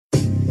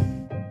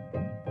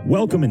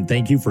Welcome and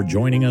thank you for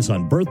joining us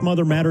on Birth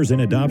Mother Matters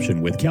in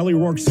Adoption with Kelly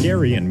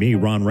Rourke-Scary and me,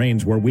 Ron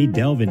Rains, where we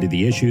delve into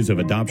the issues of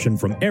adoption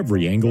from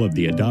every angle of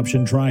the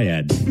adoption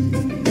triad.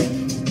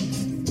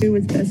 Do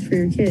what's best for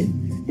your kid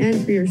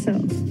and for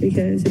yourself,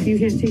 because if you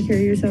can't take care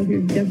of yourself,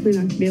 you're definitely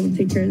not going to be able to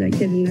take care of that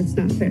kid, and that's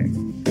not fair.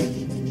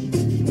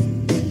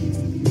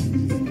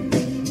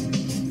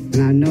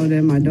 And I know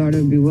that my daughter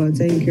will be well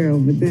taken care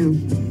of with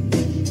them.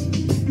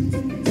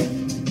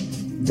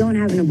 Don't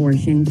have an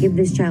abortion. Give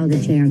this child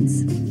a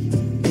chance.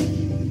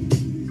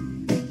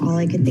 All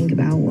I could think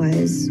about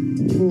was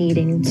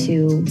needing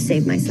to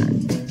save my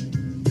son.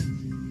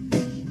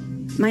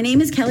 My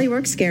name is Kelly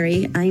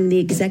Rourke-Scary. I am the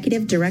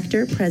Executive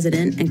Director,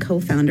 President, and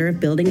co-founder of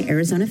Building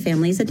Arizona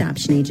Families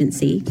Adoption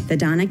Agency, the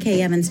Donna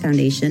K. Evans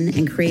Foundation,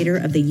 and creator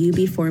of the You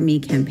Before Me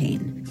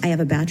campaign. I have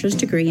a bachelor's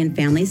degree in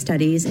family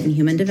studies and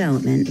human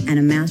development and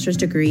a master's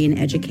degree in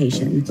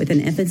education with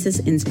an emphasis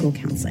in school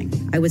counseling.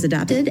 I was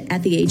adopted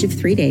at the age of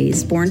 3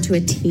 days, born to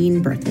a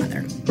teen birth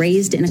mother,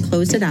 raised in a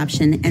closed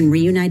adoption, and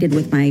reunited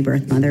with my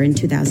birth mother in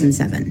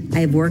 2007. I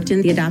have worked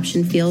in the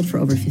adoption field for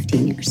over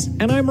 15 years.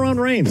 And I'm Ron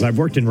Rains. I've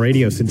worked in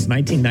radio since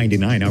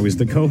 1999. I was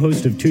the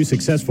co-host of 2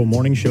 successful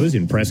morning shows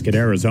in Prescott,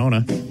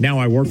 Arizona. Now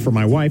I work for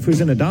my wife,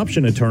 who's an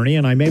adoption attorney,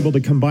 and I'm able to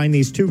combine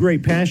these 2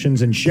 great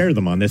passions and share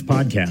them on this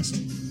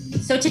podcast.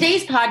 So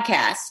today's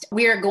podcast,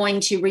 we are going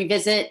to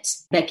revisit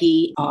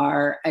Becky,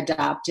 our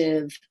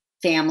adoptive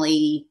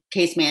family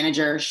case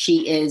manager.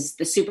 She is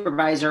the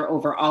supervisor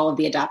over all of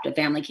the adoptive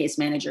family case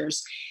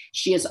managers.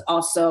 She is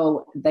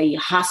also the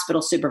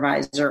hospital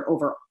supervisor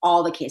over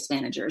all the case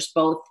managers,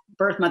 both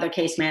birth mother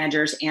case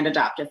managers and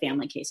adoptive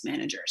family case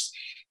managers.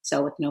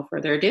 So with no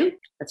further ado,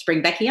 let's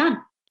bring Becky on.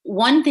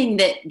 One thing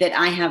that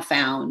I have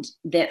found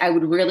that I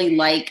would really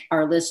like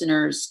our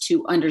listeners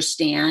to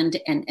understand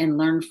and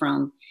learn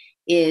from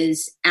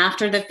is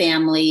after the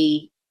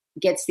family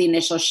gets the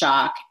initial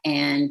shock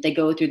and they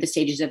go through the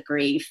stages of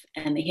grief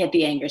and they hit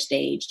the anger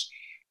stage,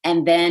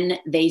 and then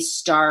they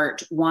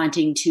start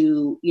wanting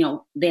to,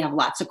 they have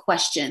lots of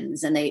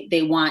questions and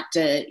they want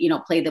to,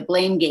 play the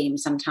blame game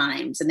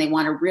sometimes, and they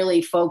want to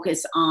really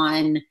focus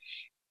on,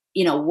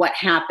 what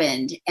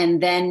happened.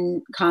 And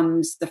then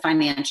comes the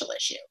financial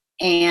issue.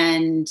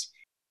 And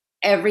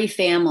every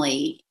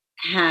family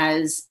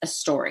has a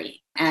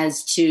story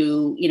as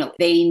to,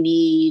 they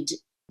need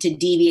to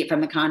deviate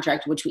from the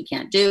contract, which we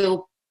can't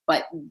do,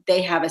 but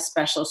they have a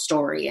special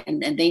story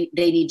and they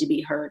need to be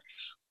heard.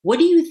 What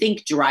do you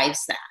think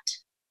drives that?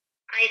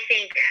 I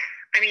think,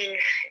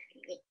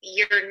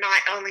 you're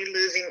not only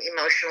losing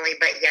emotionally,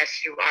 but yes,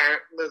 you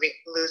are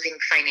losing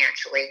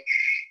financially.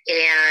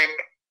 And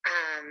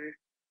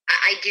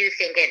I do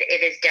think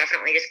it is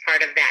definitely just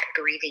part of that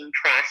grieving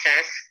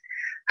process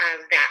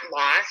of that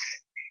loss.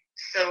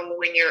 So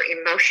when you're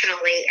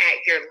emotionally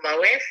at your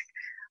lowest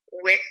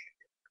with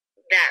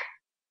that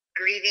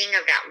grieving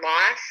of that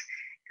loss,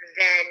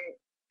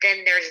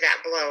 then there's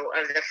that blow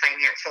of the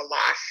financial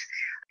loss.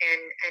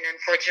 And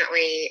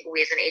unfortunately,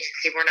 we as an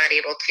agency, we're not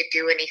able to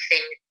do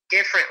anything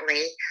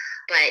differently,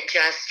 but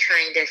just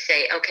trying to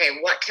say, okay,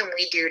 what can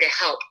we do to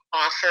help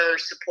offer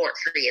support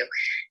for you?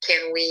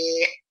 Can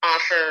we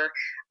offer,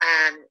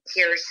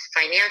 here's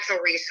financial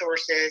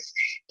resources,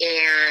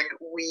 and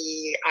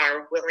we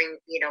are willing,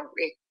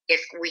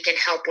 if we can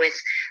help with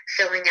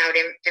filling out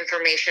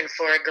information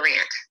for a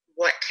grant,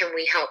 what can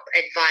we help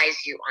advise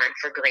you on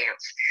for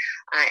grants,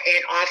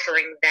 and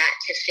offering that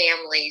to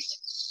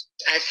families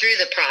through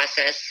the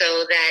process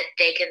so that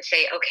they can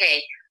say,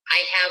 okay,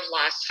 I have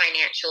lost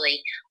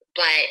financially,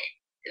 but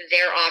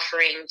they're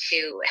offering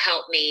to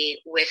help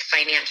me with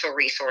financial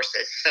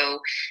resources. So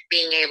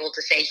being able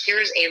to say,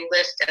 here's a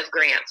list of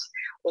grants,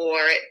 or,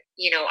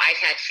 I've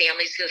had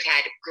families who've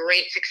had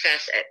great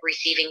success at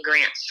receiving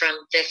grants from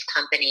this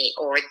company,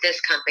 or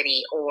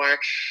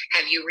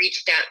have you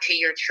reached out to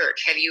your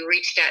church? Have you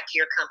reached out to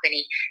your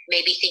company?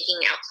 Maybe thinking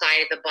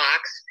outside of the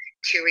box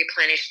to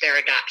replenish their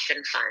adoption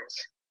funds.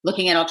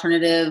 Looking at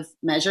alternative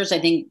measures, I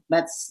think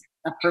that's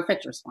a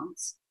perfect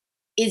response.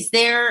 Is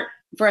there,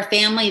 for a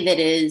family that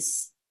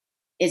is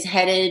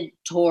headed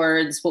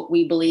towards what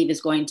we believe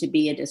is going to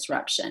be a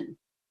disruption,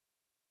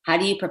 how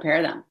do you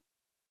prepare them?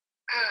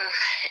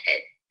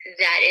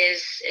 That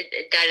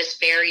is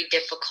very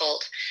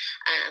difficult.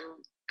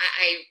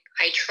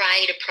 I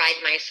try to pride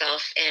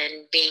myself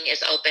in being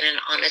as open and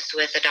honest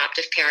with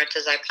adoptive parents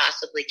as I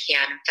possibly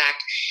can. In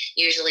fact,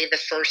 usually the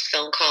first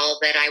phone call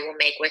that I will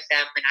make with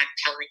them, and I'm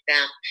telling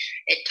them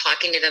and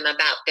talking to them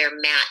about their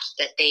match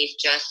that they've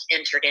just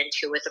entered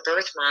into with a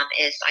birth mom,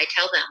 is I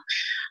tell them,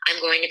 I'm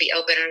going to be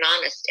open and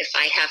honest. If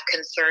I have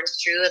concerns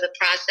through the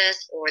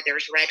process or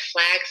there's red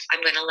flags,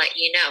 I'm going to let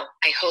you know.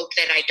 I hope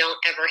that I don't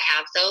ever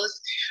have those,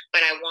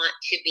 but I want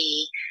to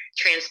be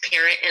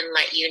transparent and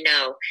let you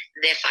know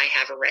if I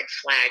have a red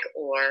flag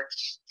or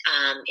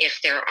if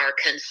there are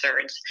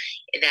concerns.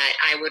 That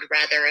I would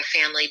rather a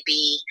family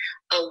be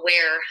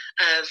aware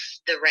of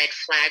the red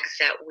flags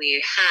that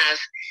we have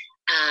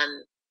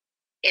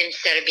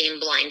instead of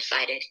being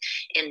blindsided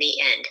in the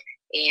end.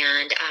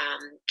 And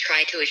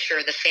try to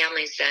assure the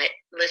families that,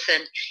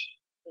 listen,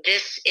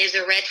 this is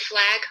a red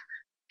flag,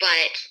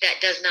 but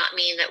that does not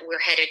mean that we're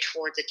headed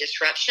towards a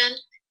disruption.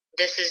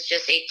 This is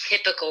just a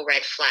typical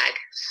red flag.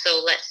 So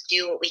let's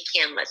do what we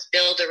can. Let's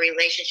build a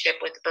relationship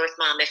with the birth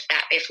mom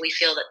if we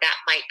feel that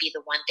might be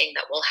the one thing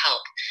that will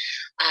help.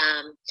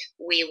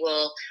 We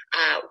will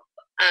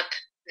up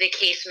the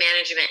case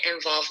management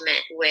involvement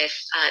with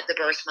the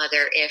birth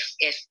mother if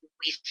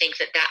we think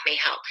that may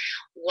help.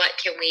 What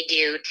can we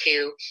do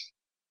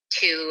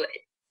to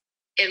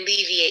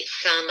alleviate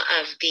some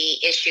of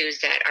the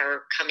issues that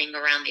are coming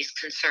around these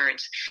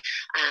concerns?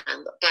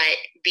 But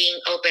being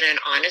open and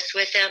honest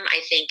with them,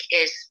 I think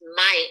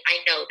I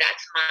know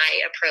that's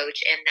my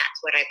approach, and that's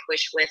what I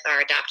push with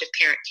our adoptive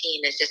parent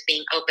team, is just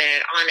being open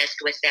and honest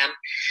with them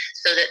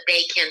so that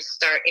they can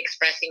start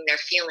expressing their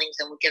feelings,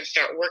 and we can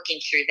start working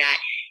through that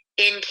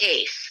in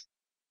case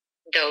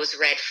those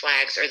red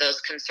flags or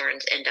those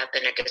concerns end up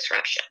in a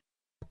disruption.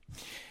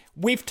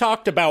 We've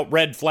talked about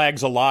red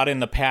flags a lot in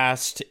the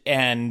past,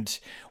 and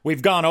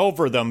we've gone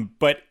over them,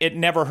 but it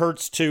never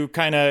hurts to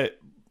kind of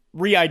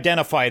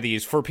re-identify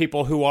these for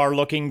people who are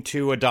looking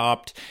to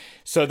adopt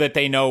so that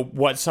they know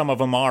what some of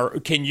them are.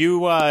 Can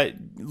you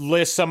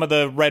list some of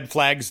the red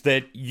flags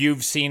that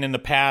you've seen in the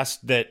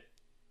past that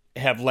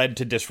have led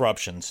to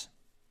disruptions?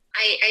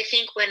 I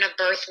think when a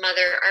birth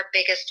mother, our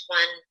biggest one,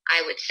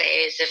 I would say,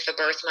 is if a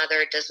birth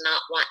mother does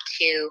not want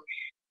to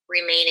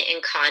remain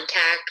in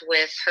contact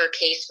with her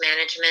case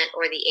management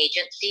or the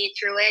agency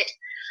through it.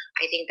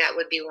 I think that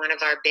would be one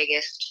of our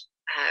biggest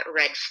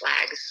red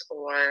flags,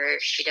 or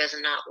she does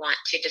not want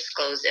to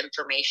disclose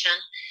information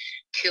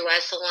to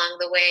us along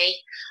the way.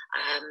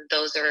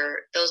 Those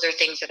are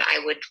things that I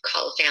would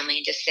call a family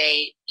and just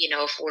say,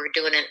 if we're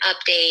doing an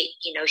update,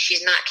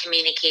 she's not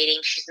communicating,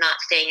 she's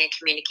not staying in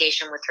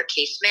communication with her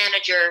case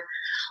manager,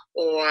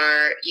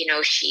 or,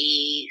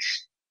 she's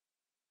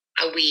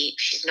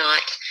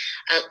not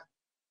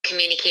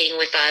communicating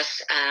with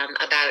us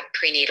about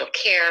prenatal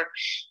care.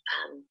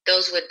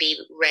 Those would be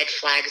red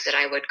flags that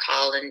I would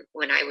call. And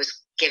when I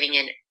was giving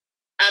an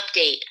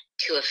update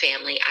to a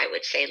family, I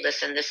would say,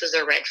 listen, this is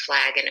a red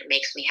flag and it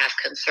makes me have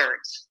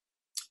concerns.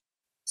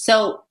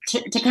 So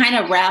to kind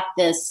of wrap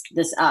this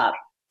up,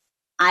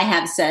 I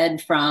have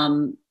said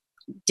from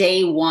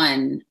day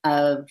one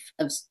of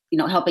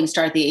helping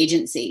start the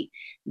agency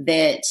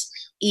that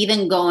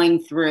even going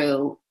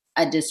through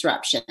a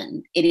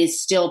disruption, it is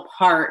still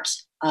part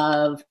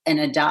of an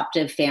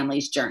adoptive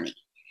family's journey.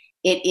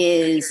 It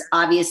is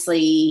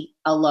obviously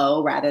a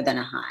low rather than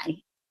a high,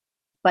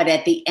 but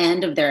at the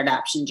end of their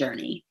adoption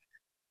journey,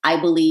 I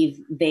believe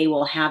they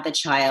will have the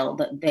child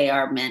that they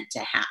are meant to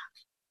have.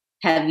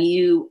 Have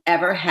you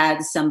ever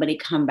had somebody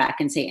come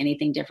back and say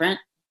anything different?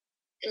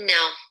 Nope.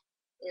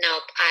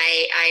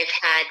 I've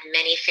had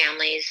many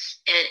families,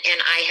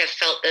 and I have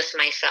felt this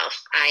myself.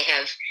 I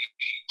have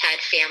had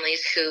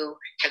families who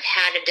have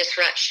had a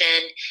disruption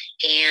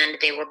and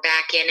they were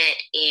back in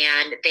it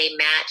and they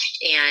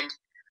matched, and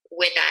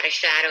without a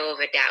shadow of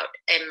a doubt,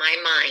 in my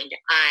mind,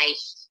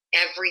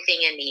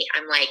 everything in me,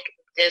 I'm like,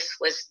 this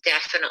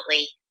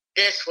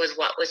was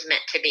what was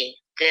meant to be.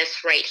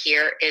 This right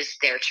here is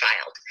their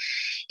child.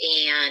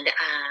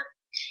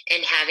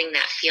 And having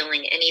that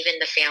feeling, and even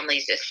the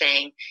families just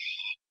saying,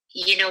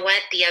 you know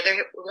what, the other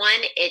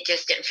one, it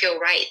just didn't feel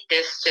right.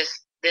 This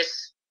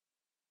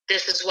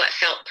is what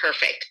felt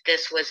perfect.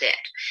 This was it.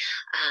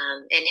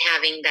 And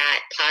having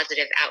that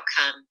positive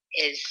outcome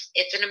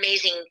it's an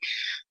amazing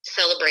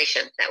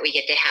celebration that we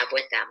get to have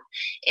with them,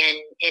 and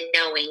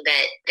knowing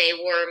that they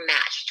were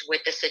matched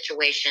with the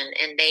situation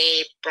and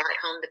they brought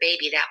home the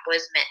baby that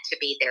was meant to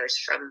be theirs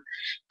from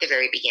the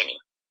very beginning.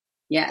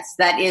 Yes,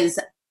 that is,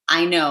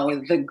 I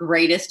know, the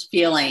greatest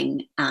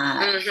feeling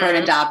for an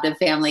adoptive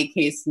family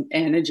case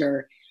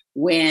manager,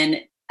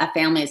 when a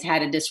family has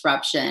had a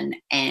disruption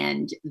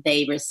and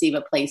they receive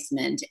a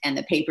placement and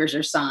the papers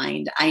are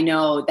signed. I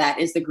know that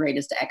is the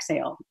greatest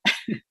exhale.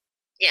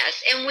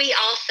 Yes, and we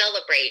all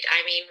celebrate.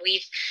 I mean,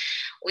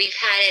 we've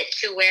had it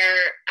to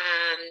where,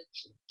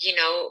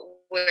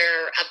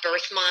 where a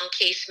birth mom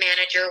case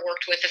manager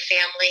worked with a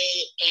family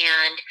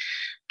and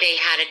they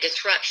had a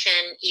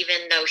disruption,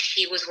 even though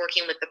she was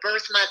working with the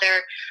birth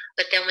mother.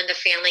 But then when the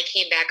family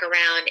came back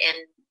around,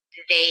 and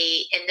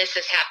this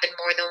has happened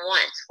more than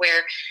once,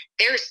 where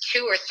there's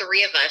 2 or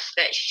 3 of us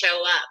that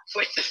show up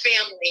with the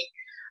family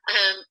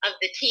of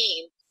the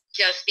team,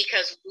 just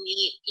because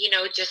we,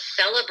 just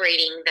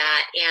celebrating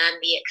that and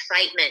the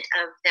excitement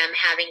of them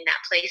having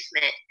that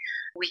placement.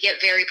 We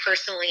get very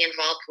personally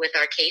involved with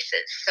our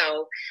cases.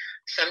 So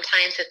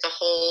sometimes it's a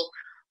whole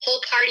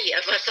party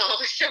of us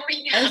all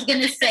showing up. I was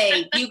going to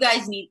say, you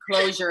guys need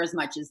closure as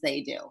much as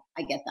they do.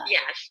 I get that.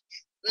 Yes.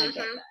 I get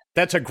that.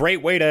 That's a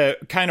great way to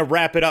kind of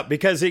wrap it up,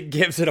 because it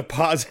gives it a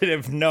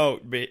positive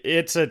note.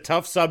 It's a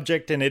tough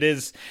subject, and it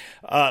is,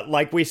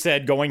 like we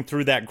said, going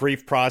through that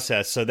grief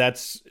process. So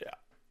that's,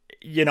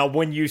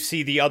 when you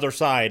see the other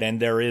side and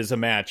there is a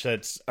match,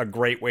 that's a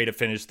great way to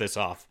finish this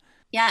off.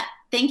 Yeah.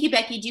 Thank you,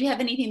 Becky. Do you have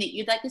anything that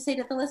you'd like to say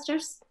to the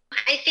listeners?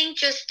 I think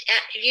just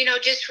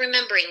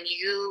remembering,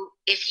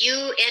 if you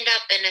end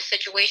up in a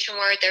situation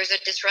where there's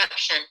a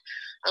disruption,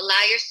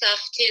 allow yourself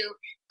to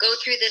go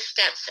through the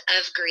steps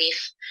of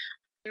grief.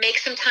 Make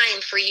some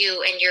time for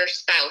you and your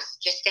spouse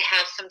just to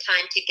have some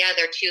time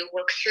together to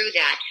work through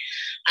that.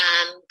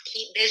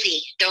 Keep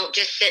busy. Don't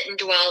just sit and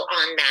dwell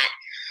on that.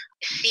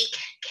 Seek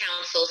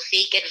counsel,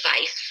 seek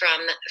advice from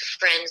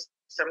friends,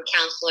 from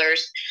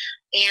counselors,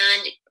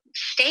 and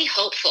stay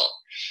hopeful.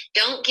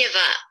 Don't give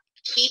up.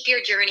 Keep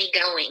your journey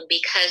going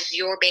because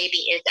your baby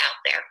is out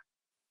there.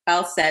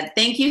 Well said.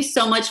 Thank you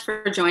so much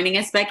for joining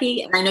us,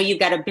 Becky. I know you've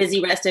got a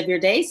busy rest of your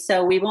day,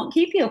 so we won't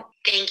keep you.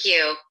 Thank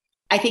you.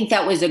 I think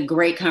that was a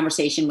great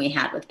conversation we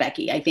had with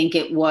Becky. I think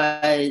it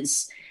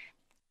was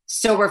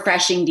so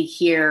refreshing to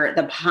hear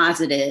the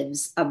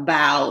positives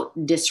about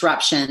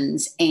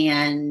disruptions.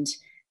 And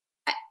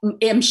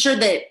I'm sure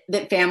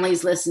that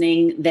families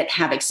listening that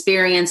have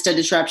experienced a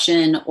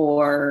disruption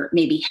or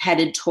maybe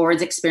headed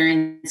towards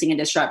experiencing a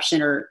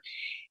disruption or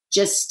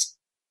just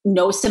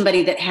know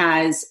somebody that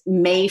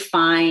may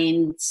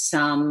find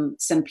some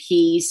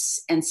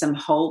peace and some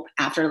hope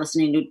after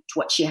listening to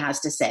what she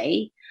has to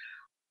say,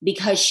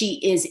 because she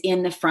is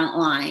in the front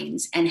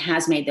lines and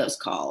has made those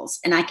calls.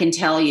 And I can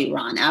tell you,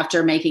 Ron,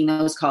 after making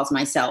those calls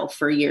myself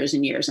for years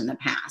and years in the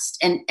past,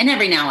 and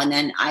every now and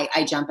then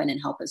I jump in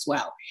and help as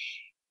well.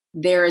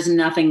 There is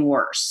nothing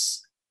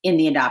worse in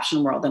the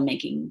adoption world than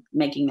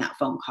making that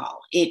phone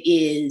call. It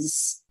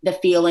is the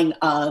feeling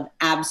of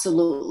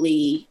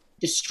absolutely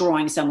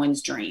destroying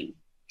someone's dream.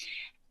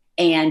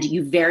 And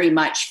you very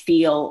much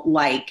feel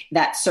like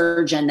that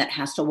surgeon that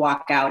has to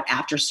walk out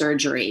after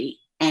surgery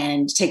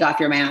and take off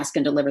your mask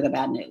and deliver the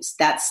bad news.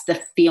 That's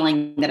the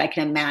feeling that I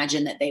can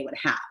imagine that they would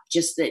have,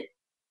 just that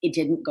it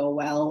didn't go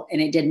well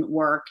and it didn't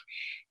work.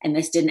 And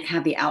this didn't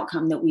have the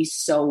outcome that we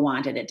so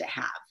wanted it to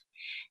have.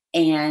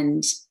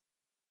 And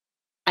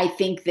I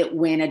think that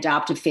when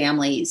adoptive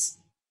families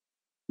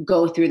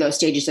go through those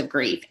stages of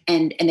grief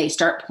and they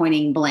start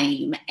pointing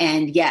blame,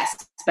 and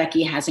yes,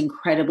 Becky has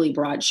incredibly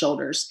broad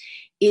shoulders,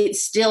 it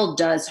still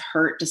does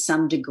hurt to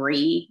some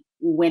degree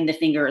when the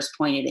finger is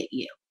pointed at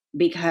you.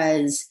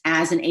 Because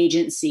as an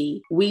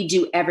agency, we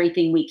do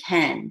everything we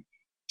can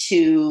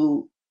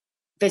to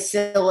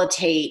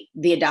facilitate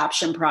the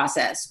adoption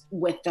process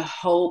with the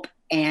hope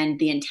and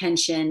the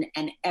intention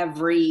and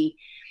every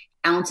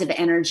ounce of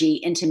energy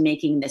into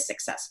making this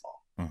successful.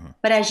 Mm-hmm.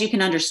 But as you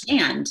can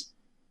understand,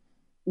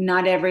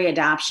 not every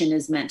adoption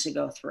is meant to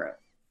go through,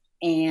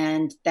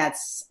 and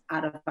that's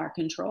out of our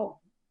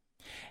control.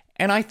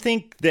 And I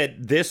think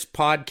that this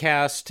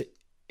podcast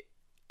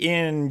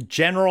in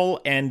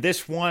general, and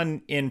this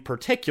one in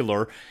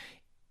particular,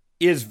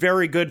 is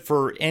very good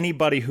for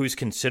anybody who's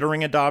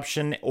considering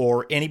adoption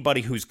or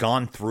anybody who's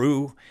gone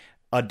through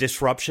a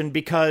disruption,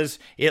 because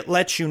it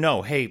lets you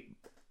know, hey,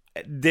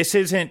 this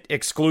isn't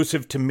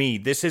exclusive to me.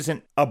 This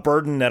isn't a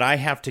burden that I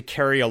have to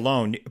carry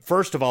alone.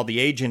 First of all, the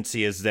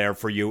agency is there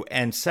for you.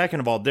 And second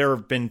of all, there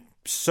have been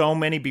so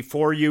many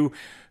before you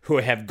who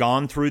have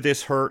gone through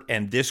this hurt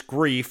and this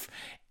grief.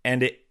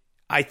 And it,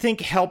 I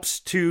think,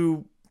 helps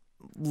to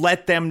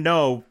let them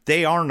know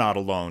they are not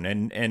alone,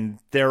 and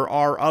there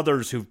are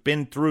others who've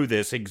been through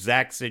this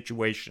exact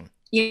situation.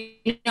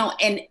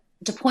 And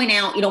to point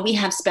out, we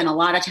have spent a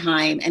lot of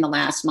time in the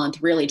last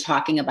month really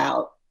talking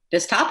about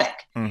this topic.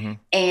 Mm-hmm.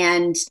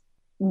 And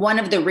one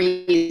of the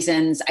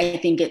reasons I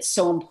think it's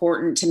so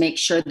important to make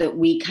sure that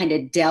we kind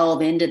of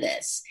delve into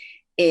this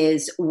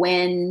is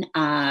when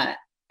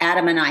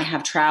Adam and I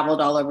have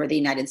traveled all over the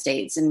United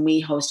States, and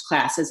we host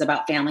classes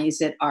about families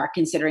that are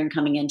considering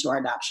coming into our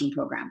adoption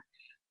program.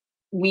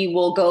 We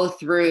will go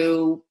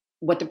through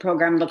what the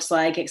program looks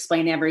like,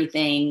 explain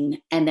everything,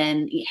 and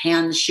then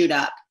hands shoot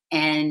up.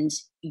 And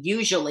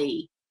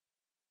usually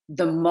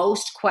the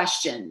most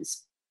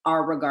questions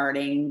are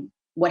regarding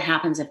what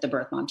happens if the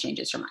birth mom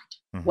changes her mind.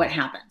 Mm-hmm. What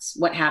happens?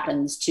 What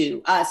happens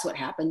to us? What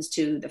happens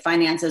to the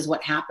finances?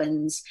 What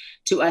happens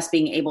to us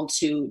being able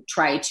to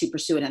try to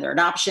pursue another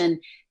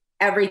adoption?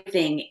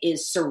 Everything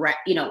is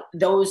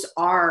those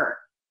are,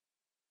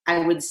 I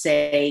would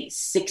say,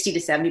 60 to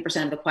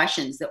 70% of the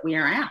questions that we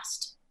are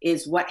asked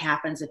is what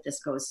happens if this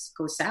goes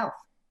south.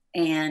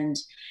 And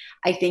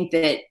I think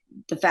that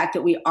the fact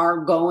that we are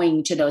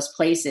going to those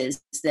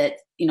places that,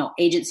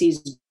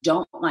 agencies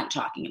don't like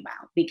talking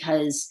about,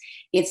 because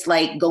it's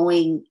like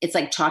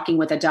talking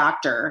with a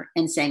doctor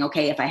and saying,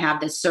 okay, if I have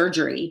this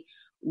surgery,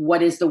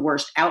 what is the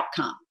worst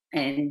outcome?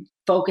 And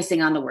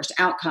focusing on the worst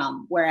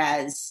outcome.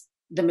 Whereas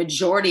the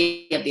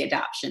majority of the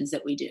adoptions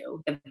that we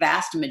do, the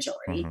vast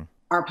majority, mm-hmm.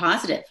 are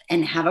positive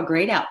and have a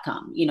great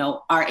outcome.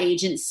 Our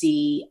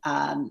agency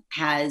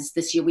has,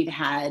 this year we've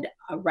had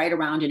right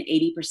around an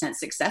 80%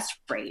 success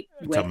rate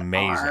with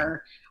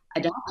our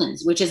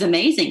adoptions, which is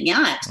amazing.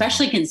 Yeah,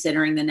 especially mm-hmm.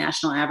 considering the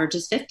national average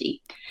is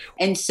 50.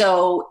 And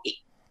so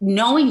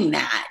knowing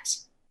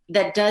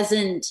that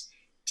doesn't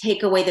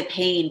take away the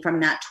pain from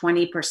that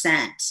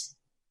 20%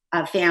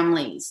 of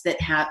families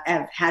that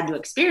have had to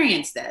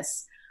experience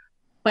this.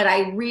 But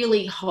I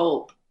really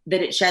hope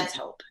that it sheds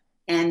hope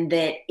and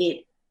that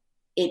it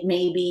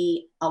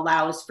maybe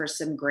allows for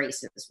some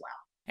grace as well.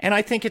 And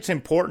I think it's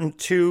important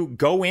to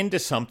go into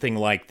something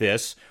like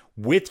this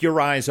with your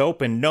eyes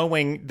open,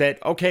 knowing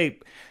that, okay,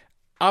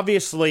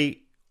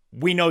 obviously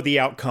we know the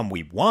outcome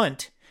we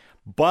want,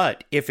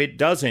 but if it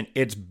doesn't,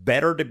 it's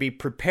better to be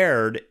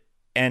prepared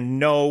and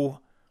know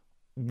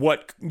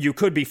what you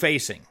could be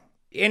facing.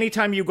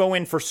 Anytime you go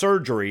in for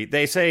surgery,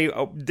 they say,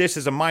 oh, this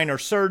is a minor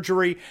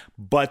surgery,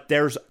 but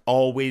there's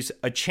always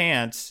a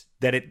chance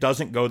that it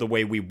doesn't go the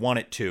way we want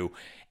it to.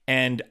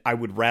 And I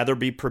would rather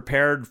be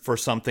prepared for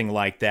something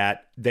like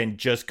that than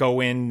just go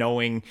in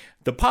knowing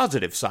the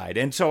positive side.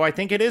 And so I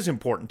think it is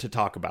important to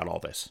talk about all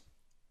this.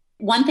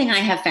 One thing I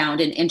have found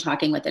in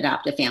talking with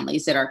adoptive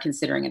families that are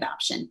considering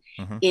adoption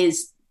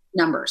is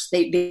numbers.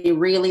 They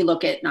really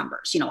look at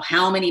numbers,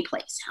 how many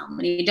place, how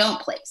many don't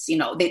place,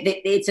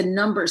 it's a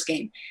numbers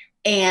game.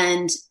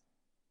 And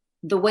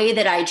the way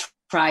that I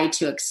try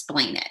to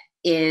explain it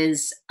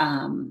is,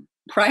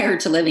 prior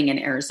to living in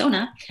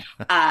Arizona,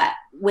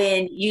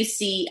 when you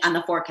see on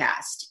the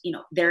forecast,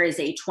 there is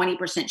a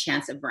 20%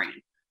 chance of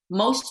rain.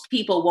 Most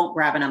people won't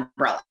grab an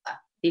umbrella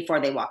before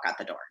they walk out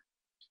the door.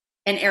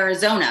 In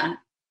Arizona,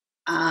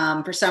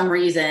 for some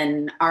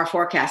reason, our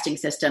forecasting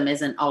system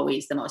isn't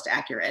always the most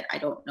accurate. I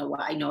don't know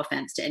why. No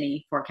offense to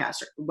any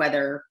forecaster,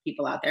 weather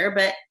people out there,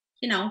 but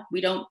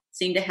we don't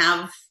seem to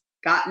have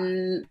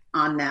gotten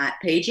on that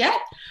page yet.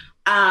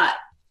 But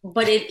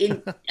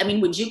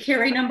would you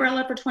carry an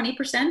umbrella for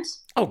 20%?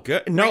 Oh,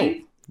 good. No,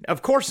 right?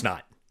 Of course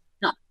not.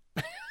 No.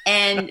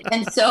 And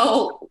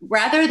so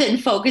rather than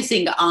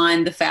focusing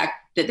on the fact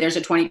that there's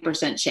a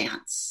 20%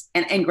 chance,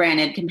 and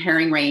granted,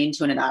 comparing rain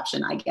to an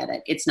adoption, I get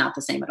it. It's not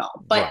the same at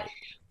all. But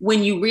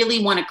when you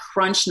really want to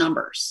crunch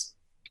numbers,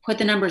 put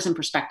the numbers in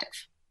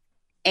perspective.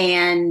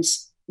 And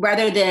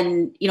rather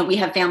than, we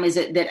have families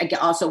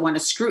that also want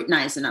to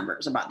scrutinize the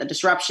numbers about the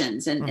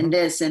disruptions and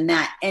this and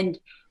that. And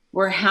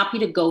we're happy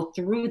to go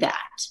through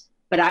that.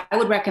 But I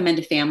would recommend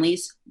to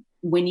families,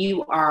 when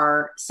you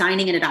are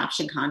signing an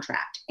adoption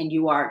contract and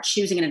you are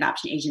choosing an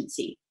adoption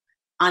agency,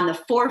 on the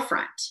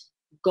forefront,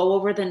 go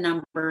over the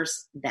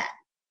numbers then,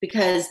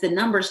 because the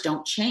numbers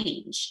don't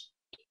change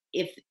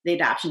if the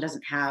adoption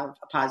doesn't have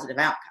a positive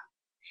outcome.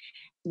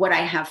 What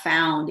I have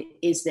found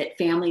is that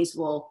families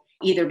will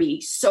either be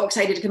so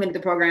excited to come into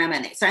the program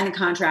and they sign the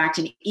contract,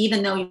 and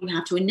even though you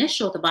have to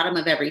initial at the bottom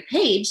of every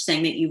page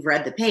saying that you've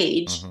read the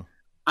page,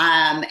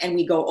 and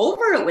we go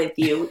over it with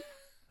you,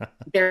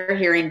 they're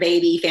hearing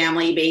baby,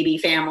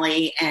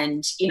 family,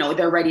 and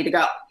they're ready to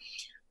go.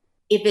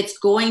 If it's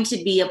going to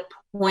be a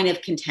point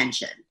of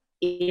contention,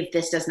 if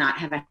this does not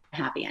have a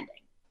happy ending,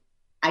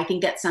 I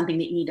think that's something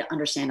that you need to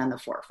understand on the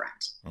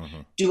forefront.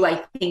 Do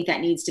I think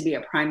that needs to be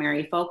a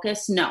primary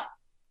focus? No.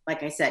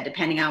 Like I said,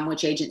 depending on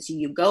which agency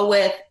you go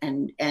with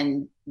and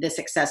the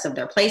success of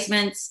their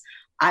placements,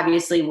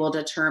 obviously will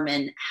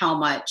determine how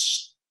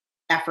much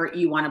effort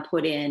you want to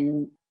put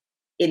in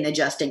the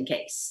just in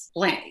case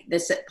plan,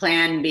 this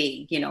plan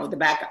B, the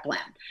backup plan.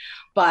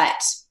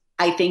 But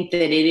I think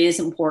that it is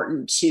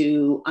important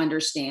to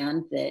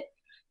understand that,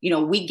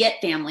 we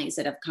get families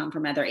that have come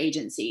from other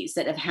agencies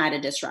that have had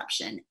a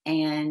disruption,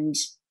 and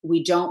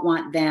we don't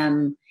want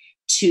them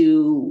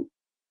to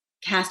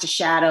cast a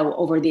shadow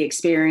over the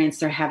experience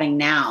they're having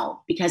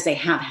now because they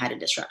have had a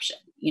disruption.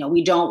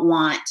 We don't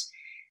want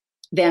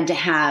them to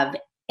have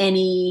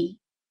any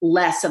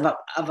less of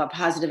a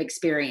positive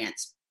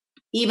experience,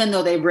 even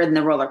though they've ridden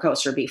the roller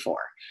coaster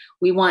before.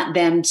 We want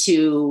them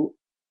to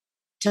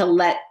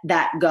let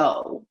that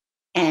go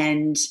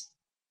and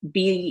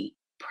be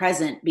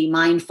present, be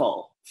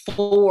mindful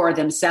for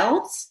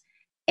themselves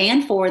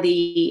and for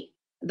the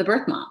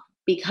birth mom,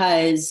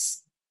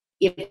 because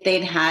if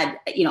they've had,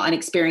 an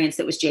experience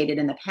that was jaded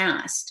in the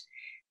past,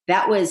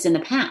 that was in the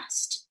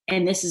past,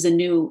 and this is a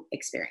new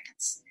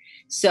experience.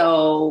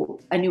 So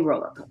a new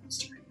roller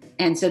coaster.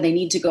 And so they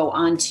need to go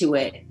onto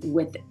it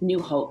with new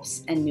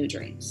hopes and new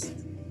dreams.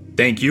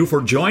 Thank you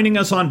for joining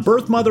us on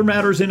Birth Mother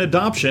Matters in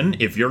Adoption.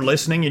 If you're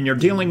listening and you're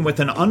dealing with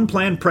an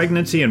unplanned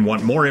pregnancy and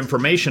want more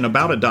information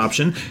about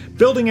adoption,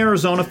 Building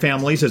Arizona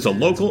Families is a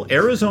local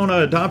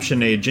Arizona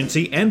adoption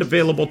agency and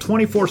available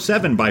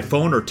 24/7 by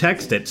phone or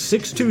text at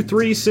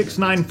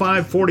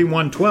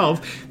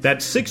 623-695-4112.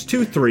 That's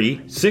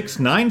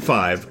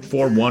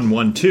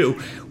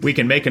 623-695-4112. We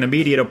can make an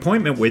immediate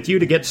appointment with you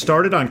to get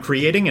started on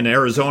creating an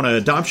Arizona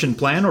adoption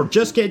plan or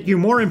just get you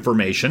more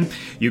information.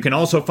 You can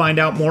also find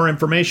out more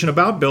information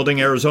about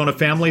Building Arizona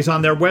Families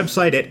on their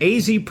website at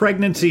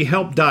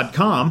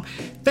azpregnancyhelp.com.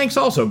 Thanks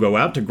also go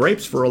out to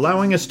Grapes for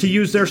allowing us to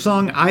use their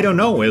song I Don't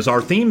Know as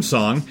our theme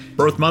song.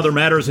 Birth Mother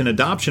Matters in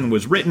Adoption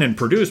was written and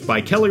produced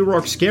by Kelly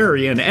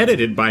Rourke-Scary and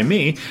edited by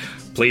me.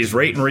 Please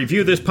rate and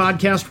review this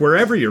podcast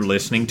wherever you're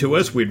listening to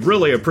us. We'd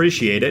really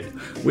appreciate it.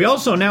 We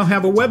also now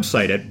have a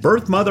website at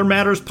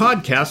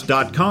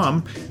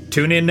birthmothermatterspodcast.com.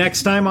 Tune in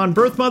next time on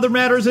Birth Mother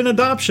Matters in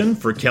Adoption.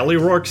 For Kelly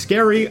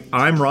Rourke-Scary,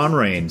 I'm Ron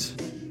Rains.